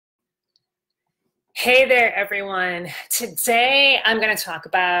Hey there, everyone. Today, I'm going to talk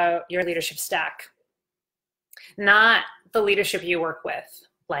about your leadership stack, not the leadership you work with.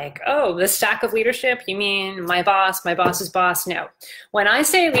 Like, oh, the stack of leadership, you mean my boss's boss? No. When I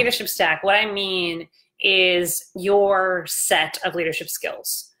say leadership stack, what I mean is your set of leadership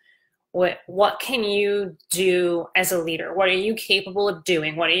skills. What can you do as a leader? What are you capable of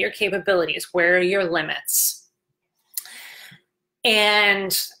doing? What are your capabilities? Where are your limits?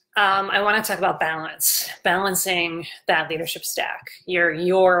 And I want to talk about balancing that leadership stack,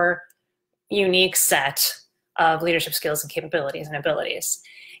 your unique set of leadership skills and capabilities and abilities.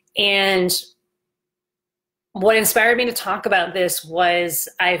 And what inspired me to talk about this was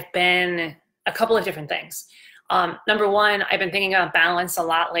I've been a couple of different things. Number one, I've been thinking about balance a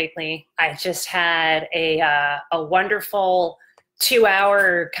lot lately. I just had a wonderful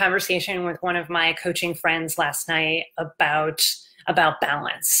 2-hour conversation with one of my coaching friends last night about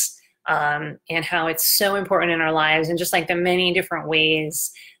balance and how it's so important in our lives, and just like the many different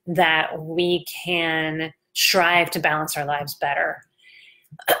ways that we can strive to balance our lives better.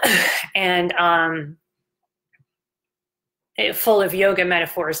 And full of yoga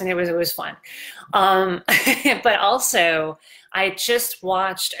metaphors, and it was fun. But also, I just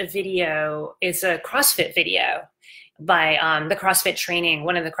watched a video. It's a CrossFit video by the CrossFit training,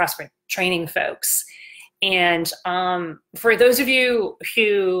 one of the CrossFit training folks. And for those of you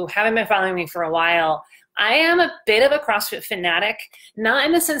who haven't been following me for a while, I am a bit of a CrossFit fanatic, not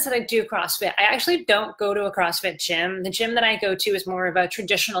in the sense that I do CrossFit. I actually don't go to a CrossFit gym. The gym that I go to is more of a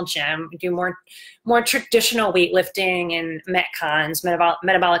traditional gym. We do more traditional weightlifting and metcons,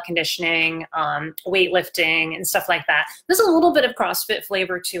 metabolic conditioning, weightlifting, and stuff like that. There's a little bit of CrossFit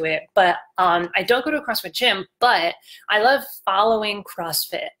flavor to it, but I don't go to a CrossFit gym, but I love following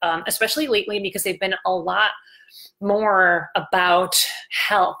CrossFit, especially lately because they've been a lot more about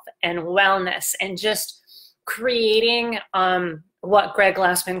health and wellness and just creating what Greg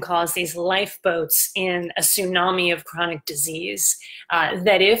Glassman calls these lifeboats in a tsunami of chronic disease.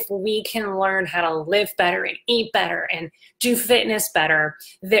 That if we can learn how to live better and eat better and do fitness better,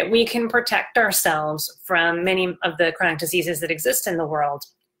 that we can protect ourselves from many of the chronic diseases that exist in the world,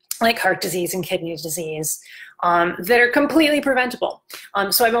 like heart disease and kidney disease, that are completely preventable.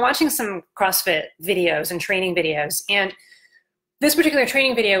 So I've been watching some CrossFit videos and training videos, and this particular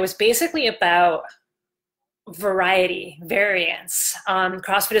training video was basically about variance.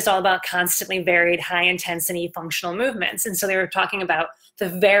 CrossFit is all about constantly varied, high intensity functional movements. And so they were talking about the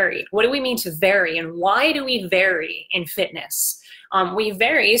varied. What do we mean to vary, and why do we vary in fitness? We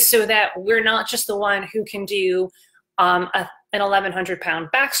vary so that we're not just the one who can do an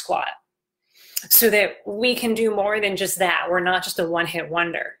 1,100-pound back squat, so that we can do more than just that. We're not just a one-hit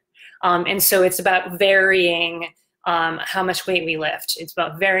wonder. And so it's about varying how much weight we lift. It's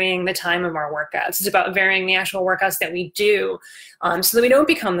about varying the time of our workouts. It's about varying the actual workouts that we do, so that we don't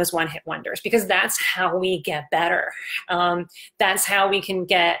become those one-hit wonders, because that's how we get better. That's how we can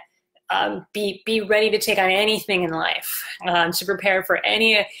get be ready to take on anything in life, to prepare for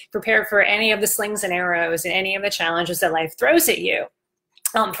any of the slings and arrows and any of the challenges that life throws at you,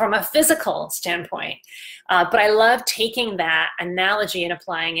 from a physical standpoint. But I love taking that analogy and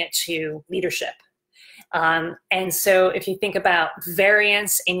applying it to leadership. And so if you think about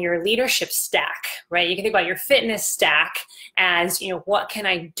variance in your leadership stack, right, you can think about your fitness stack as, what can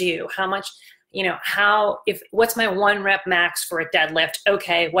I do? How much, what's my 1 rep max for a deadlift?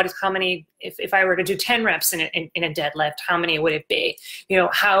 Okay, if I were to do 10 reps in a deadlift, how many would it be?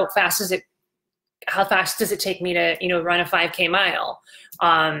 How fast does it take me to, run a 5K mile?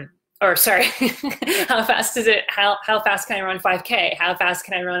 Or sorry, how fast can I run 5K? How fast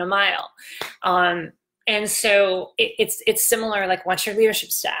can I run a mile? And so it's similar, like, what's your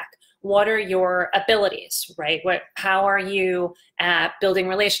leadership stack? What are your abilities, right? How are you at building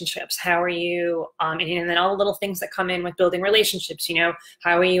relationships? How are you, and then all the little things that come in with building relationships,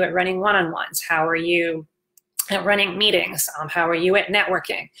 how are you at running one-on-ones? How are you at running meetings? How are you at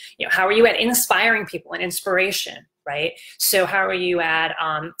networking? How are you at inspiring people and inspiration, right? So how are you at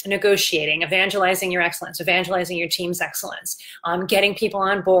negotiating, evangelizing your excellence, evangelizing your team's excellence, getting people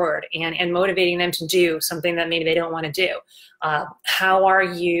on board and motivating them to do something that maybe they don't want to do? How are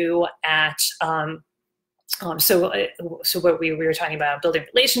you at, so what we were talking about, building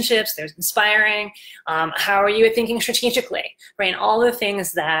relationships, there's inspiring. How are you at thinking strategically, right? And all the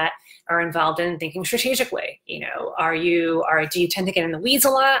things that are involved in thinking strategically? You know, do you tend to get in the weeds a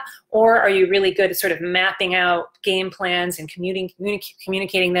lot, or are you really good at sort of mapping out game plans and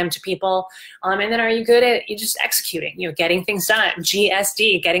communicating them to people? And then are you good at you just executing, you know, getting things done,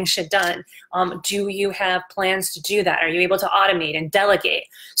 GSD, getting shit done? Do you have plans to do that? Are you able to automate and delegate?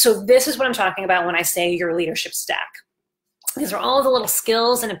 So this is what I'm talking about when I say your leadership stack. These are all the little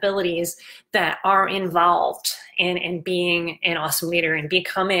skills and abilities that are involved in being an awesome leader and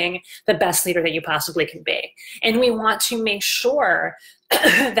becoming the best leader that you possibly can be. And we want to make sure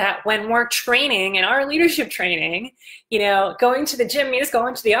that when we're training in our leadership training, you know, going to the gym means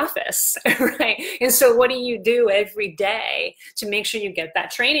going to the office, right? And so what do you do every day to make sure you get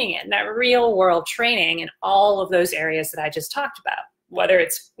that training in, that real world training in all of those areas that I just talked about, whether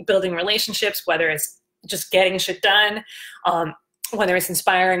it's building relationships, whether it's just getting shit done, whether it's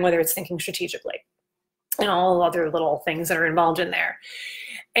inspiring, whether it's thinking strategically, and all other little things that are involved in there.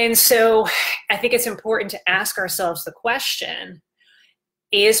 And so I think it's important to ask ourselves the question,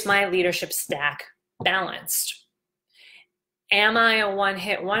 is my leadership stack balanced? Am I a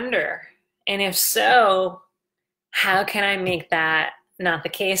one-hit wonder? And if so, how can I make that not the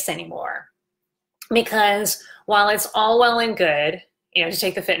case anymore? Because while it's all well and good, you know, to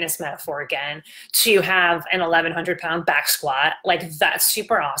take the fitness metaphor again, to have an 1,100-pound back squat, like that's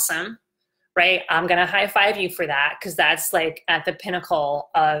super awesome, right? I'm gonna high five you for that, because that's like at the pinnacle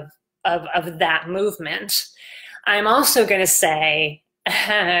of that movement. I'm also gonna say,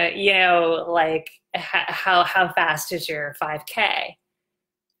 you know, like how fast is your 5K?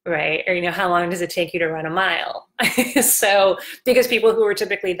 Right? Or, you know, how long does it take you to run a mile? So, because people who are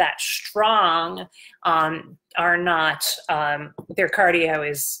typically that strong are not, their cardio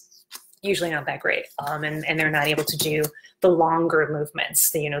is usually not that great. And they're not able to do the longer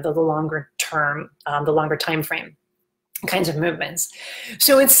movements, you know, the longer term, the longer time frame kinds of movements.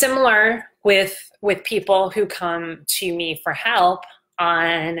 So it's similar with people who come to me for help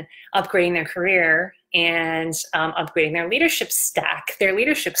on upgrading their career and upgrading their leadership stack, their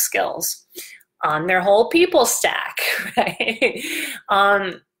leadership skills, their whole people stack, right?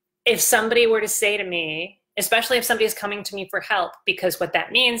 If somebody were to say to me, especially if somebody is coming to me for help, because what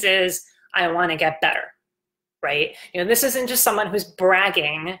that means is I want to get better, right? You know, this isn't just someone who's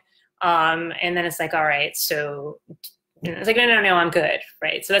bragging, and then it's like, all right, so it's like, no, I'm good,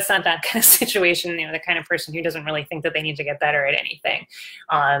 right? So that's not that kind of situation, you know, the kind of person who doesn't really think that they need to get better at anything.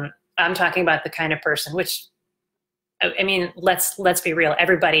 I'm talking about the kind of person, which, I mean, let's be real.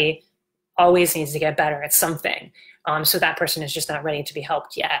 Everybody always needs to get better at something. So that person is just not ready to be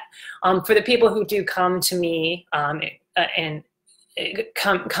helped yet. For the people who do come to me and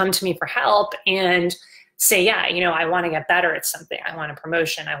come to me for help and say, yeah, you know, I want to get better at something. I want a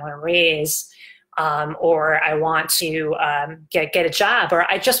promotion. I want a raise. Or I want to get a job, or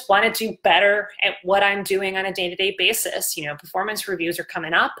I just want to do better at what I'm doing on a day-to-day basis. You know, performance reviews are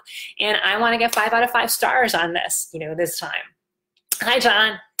coming up, and I want to get 5 out of 5 stars on this, you know, this time. Hi,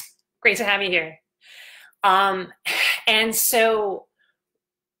 John. Great to have you here. And so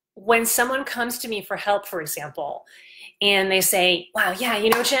when someone comes to me for help, for example, and they say, wow, yeah, you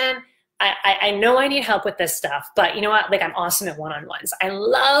know, Jen, I know I need help with this stuff, but you know what? Like, I'm awesome at one-on-ones. I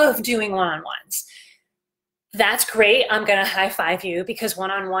love doing one-on-ones. That's great. I'm going to high five you, because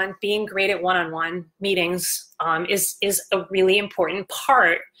one-on-one, being great at one-on-one meetings is a really important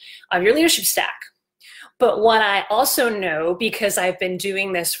part of your leadership stack. But what I also know, because I've been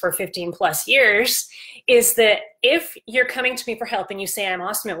doing this for 15 plus years, is that if you're coming to me for help and you say I'm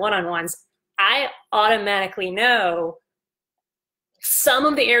awesome at one-on-ones, I automatically know some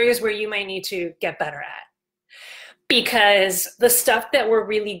of the areas where you might need to get better at. Because the stuff that we're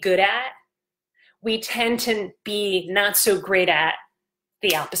really good at, we tend to be not so great at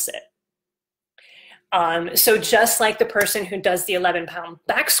the opposite. So just like the person who does the 11-pound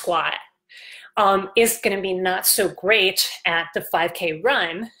back squat is going to be not so great at the 5K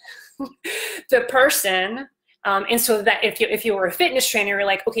run, the person, and so that if you were a fitness trainer, you're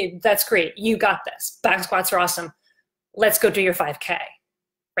like, okay, that's great, you got this. Back squats are awesome. Let's go do your 5K,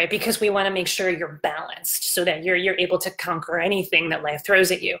 right? Because we want to make sure you're balanced so that you're able to conquer anything that life throws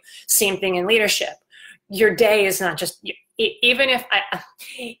at you. Same thing in leadership. Your day is not just, even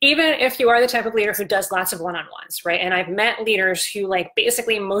if you are the type of leader who does lots of one-on-ones, right? And I've met leaders who, like,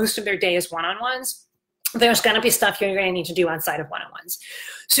 basically most of their day is one-on-ones. There's going to be stuff you're going to need to do outside of one-on-ones.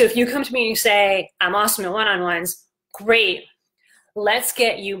 So if you come to me and you say, I'm awesome at one-on-ones, great. Let's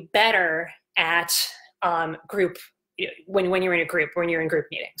get you better at group, when you're in a group, when you're in group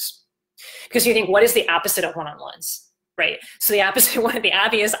meetings. Because you think, what is the opposite of one-on-ones, right? So the opposite, one of the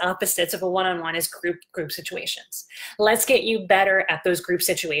obvious opposites of a one-on-one is group situations. Let's get you better at those group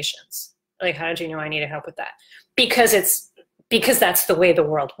situations. Like, how did you know I needed help with that? Because that's the way the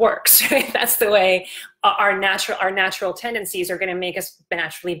world works, right? That's the way our natural tendencies are going to make us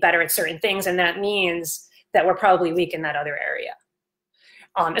naturally better at certain things, and that means that we're probably weak in that other area.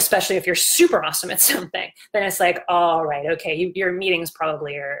 Especially if you're super awesome at something, then it's like, all right, okay, your meetings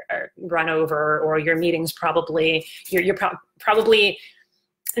probably are run over, or your meetings probably, you're probably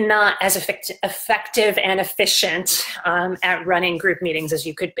not as effective and efficient at running group meetings as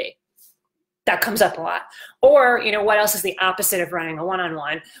you could be. That comes up a lot. Or, what else is the opposite of running a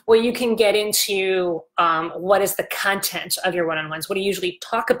one-on-one? Well, you can get into what is the content of your one-on-ones. What do you usually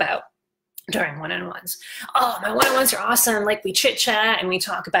talk about during one-on-ones? Oh, my one-on-ones are awesome. Like, we chit chat and we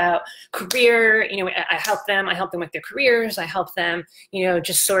talk about career. I help them with their careers. I help them,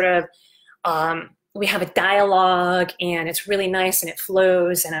 just sort of, we have a dialogue, and it's really nice and it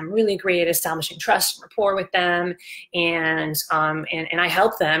flows, and I'm really great at establishing trust and rapport with them. And I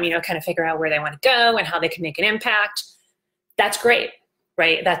help them, kind of figure out where they want to go and how they can make an impact. That's great,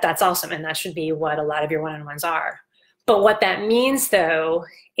 right? That's awesome. And that should be what a lot of your one-on-ones are. But what that means, though,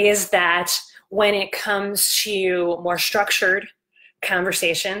 is that when it comes to more structured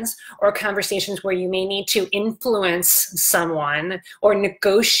conversations, or conversations where you may need to influence someone or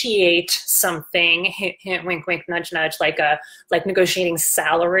negotiate something, hint, hint, wink, wink, nudge, nudge, like negotiating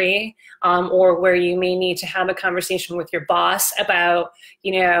salary, or where you may need to have a conversation with your boss about,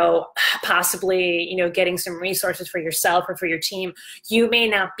 possibly, getting some resources for yourself or for your team, you may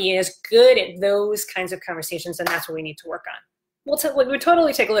not be as good at those kinds of conversations, and that's what we need to work on. We'll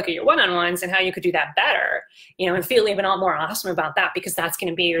totally take a look at your one-on-ones and how you could do that better, and feel even a lot more awesome about that, because that's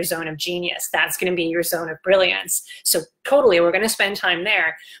going to be your zone of genius. That's going to be your zone of brilliance. So totally, we're going to spend time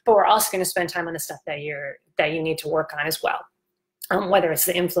there, but we're also going to spend time on the stuff that you need to work on as well. Whether it's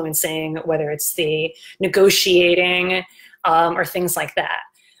the influencing, whether it's the negotiating, or things like that.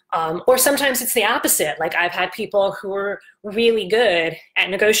 Or sometimes it's the opposite. Like, I've had people who are really good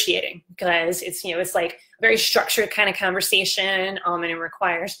at negotiating, because it's like a very structured kind of conversation, and it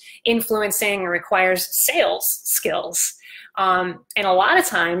requires influencing, it requires sales skills. And a lot of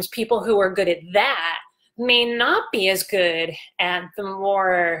times people who are good at that may not be as good at the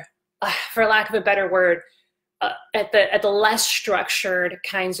more, for lack of a better word, at the less structured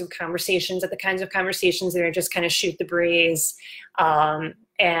kinds of conversations, at the kinds of conversations that are just kind of shoot the breeze, and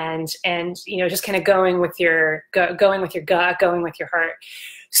just kind of going with your gut, going with your heart.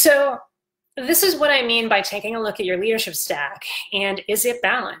 So this is what I mean by taking a look at your leadership stack, and is it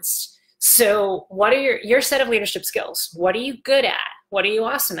balanced? So what are your set of leadership skills? What are you good at? What are you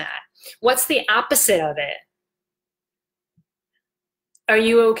awesome at? What's the opposite of it? Are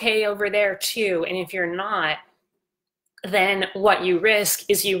you okay over there too? And if you're not, then what you risk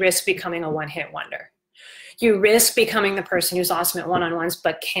is becoming a one-hit wonder. You risk becoming the person who's awesome at one-on-ones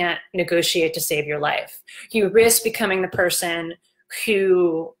but can't negotiate to save your life. You risk becoming the person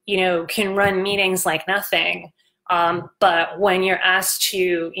who, can run meetings like nothing, but when you're asked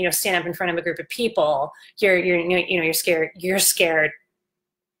to, stand up in front of a group of people, you're scared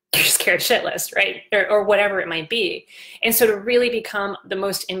shitless, right? Or whatever it might be. And so to really become the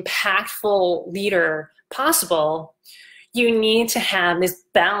most impactful leader possible, you need to have this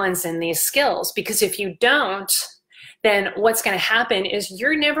balance in these skills, because if you don't, then what's going to happen is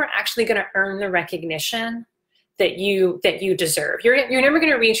you're never actually going to earn the recognition that you deserve. You're never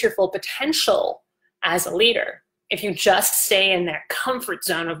going to reach your full potential as a leader if you just stay in that comfort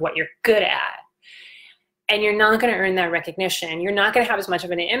zone of what you're good at. And you're not going to earn that recognition. You're not going to have as much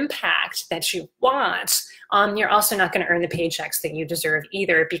of an impact that you want. You're also not going to earn the paychecks that you deserve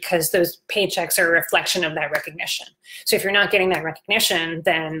either, because those paychecks are a reflection of that recognition. So if you're not getting that recognition,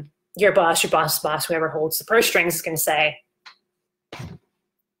 then your boss's boss, whoever holds the purse strings, is going to say,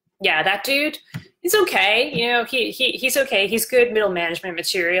 yeah, that dude, he's okay. He's okay. He's good middle management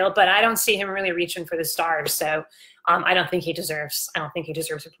material, but I don't see him really reaching for the stars. So I don't think he deserves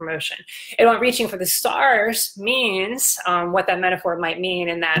a promotion. And reaching for the stars means what that metaphor might mean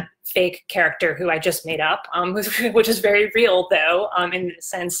in that fake character who I just made up, which is very real though, in the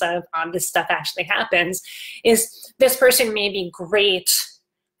sense of this stuff actually happens, is this person may be great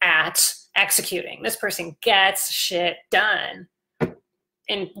at executing. This person gets shit done.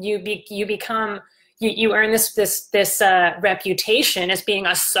 And you earn this reputation as being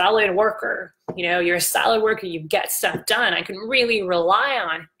a solid worker. You're a solid worker. You get stuff done. I can really rely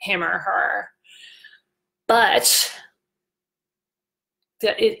on him or her. But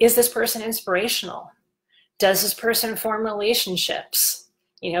is this person inspirational? Does this person form relationships?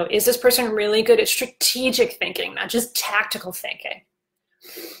 You know, is this person really good at strategic thinking, not just tactical thinking?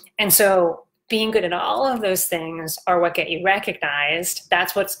 And so being good at all of those things are what get you recognized.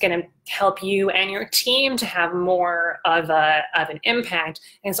 That's what's going to help you and your team to have more of an impact.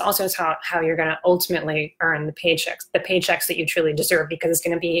 And it's also how you're going to ultimately earn the paychecks that you truly deserve, because it's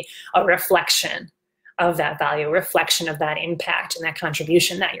going to be a reflection of that value, a reflection of that impact and that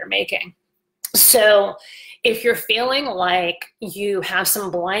contribution that you're making. So if you're feeling like you have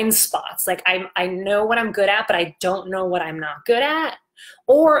some blind spots, like I know what I'm good at, but I don't know what I'm not good at,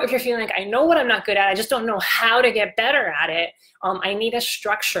 or if you're feeling like I know what I'm not good at, I just don't know how to get better at it, I need a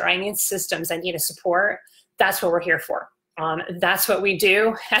structure, I need systems, I need a support, that's what we're here for. That's what we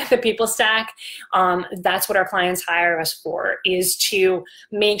do at the People Stack. That's what our clients hire us for, is to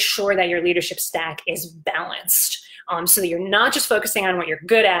make sure that your leadership stack is balanced. So that you're not just focusing on what you're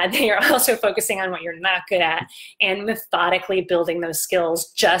good at, that you're also focusing on what you're not good at, and methodically building those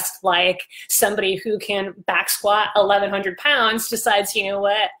skills, just like somebody who can back squat 1,100 pounds decides, you know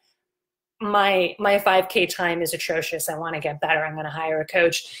what, my 5K time is atrocious, I want to get better, I'm going to hire a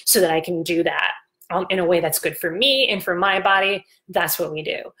coach so that I can do that in a way that's good for me and for my body. That's what we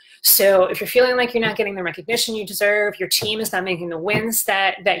do. So if you're feeling like you're not getting the recognition you deserve, your team is not making the wins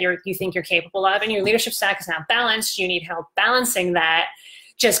that you think you're capable of, and your leadership stack is not balanced, you need help balancing that,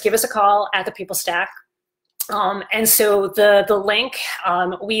 just give us a call at the People Stack. And so the link,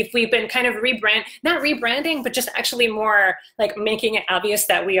 we've been kind of not rebranding, but just actually more like making it obvious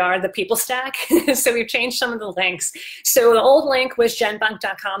that we are the People Stack. So we've changed some of the links. So the old link was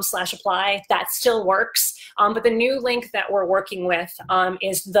jenbunk.com/apply. That still works. But the new link that we're working with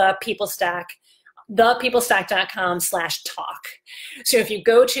is the People Stack, thepeoplestack.com/talk. So if you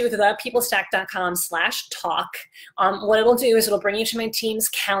go to thepeoplestack.com/talk, what it'll do is it'll bring you to my team's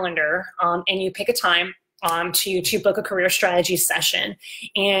calendar, and you pick a time to book a career strategy session,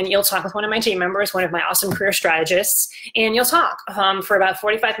 and you'll talk with one of my team members, one of my awesome career strategists, and you'll talk for about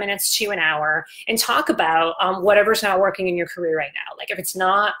 45 minutes to an hour and talk about whatever's not working in your career right now. Like if it's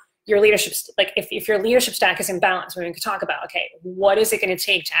not your leadership, like if your leadership stack is imbalanced, we can talk about, okay, what is it going to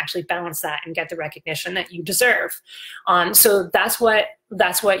take to actually balance that and get the recognition that you deserve? So that's what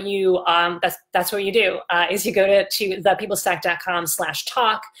you do, is you go to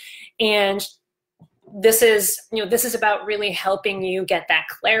thepeoplestack.com/talk, and this is about really helping you get that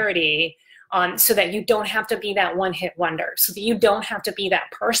clarity, so that you don't have to be that one-hit wonder, so that you don't have to be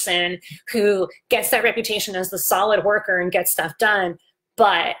that person who gets that reputation as the solid worker and gets stuff done,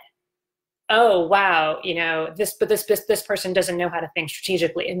 but oh wow, this person doesn't know how to think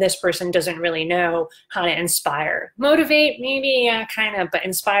strategically, and this person doesn't really know how to inspire. Motivate, maybe, yeah, kind of, but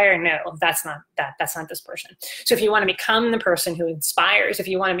inspire, no, that's not this person. So if you want to become the person who inspires, if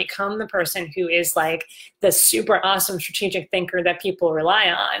you want to become the person who is like the super awesome strategic thinker that people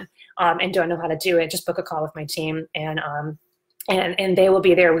rely on, and don't know how to do it, just book a call with my team, and they will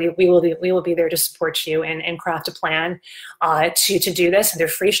be there. We will be there to support you and craft a plan to do this. They're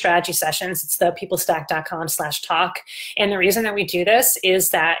free strategy sessions. It's thepeoplestack.com/talk. And the reason that we do this is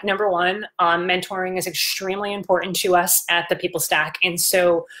that, number one, mentoring is extremely important to us at the People Stack. And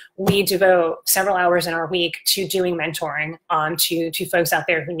so we devote several hours in our week to doing mentoring to folks out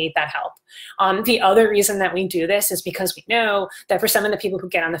there who need that help. The other reason that we do this is because we know that for some of the people who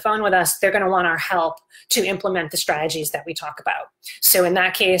get on the phone with us, they're going to want our help to implement the strategies that we talk about. So in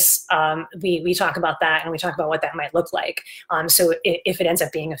that case, we talk about that, and we talk about what that might look like. So if it ends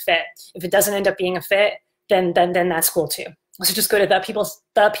up being a fit, if it doesn't end up being a fit, then that's cool too. So just go to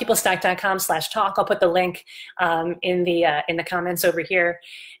thepeoplestack.com/talk. I'll put the link in the comments over here.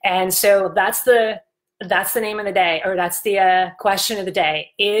 And so that's the name of the day, or that's the question of the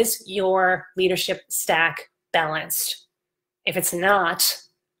day. Is your leadership stack balanced? If it's not,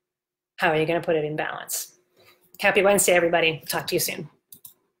 how are you going to put it in balance? Happy Wednesday, everybody. Talk to you soon.